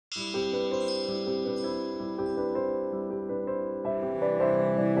The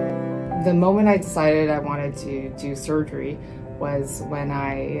moment I decided I wanted to do surgery was when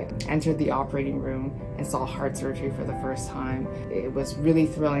I entered the operating room and saw heart surgery for the first time. It was really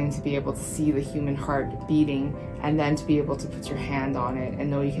thrilling to be able to see the human heart beating and then to be able to put your hand on it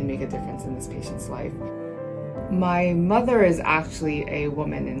and know you can make a difference in this patient's life. My mother is actually a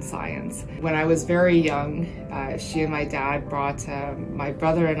woman in science. When I was very young, she and my dad brought my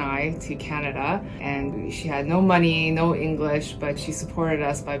brother and I to Canada, and she had no money, no English, but she supported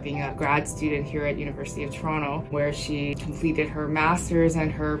us by being a grad student here at University of Toronto, where she completed her master's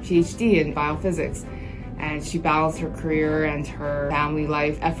and her PhD in biophysics. And she balanced her career and her family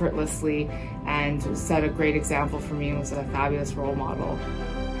life effortlessly and set a great example for me and was a fabulous role model.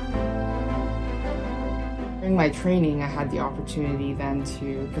 During my training, I had the opportunity then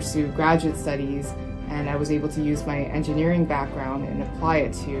to pursue graduate studies, and I was able to use my engineering background and apply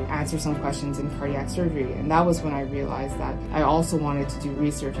it to answer some questions in cardiac surgery. And that was when I realized that I also wanted to do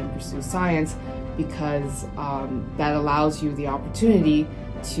research and pursue science, because that allows you the opportunity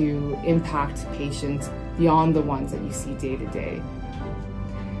to impact patients beyond the ones that you see day to day.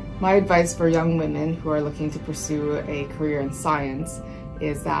 My advice for young women who are looking to pursue a career in science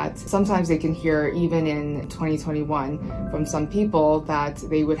is that sometimes they can hear, even in 2021, from some people that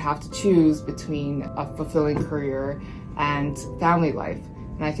they would have to choose between a fulfilling career and family life.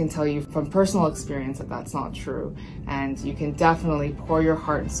 And I can tell you from personal experience that that's not true. And you can definitely pour your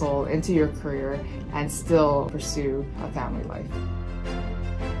heart and soul into your career and still pursue a family life.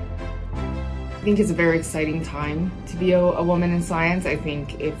 I think it's a very exciting time to be a woman in science. I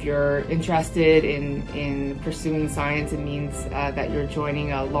think if you're interested in pursuing science, it means that you're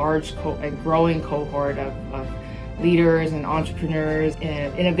joining a large and growing cohort of leaders and entrepreneurs,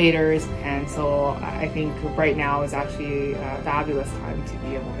 innovators, and so I think right now is actually a fabulous time to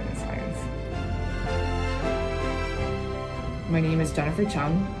be a woman in science. My name is Jennifer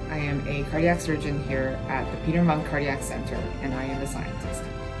Chung. I am a cardiac surgeon here at the Peter Munk Cardiac Centre, and I am a scientist.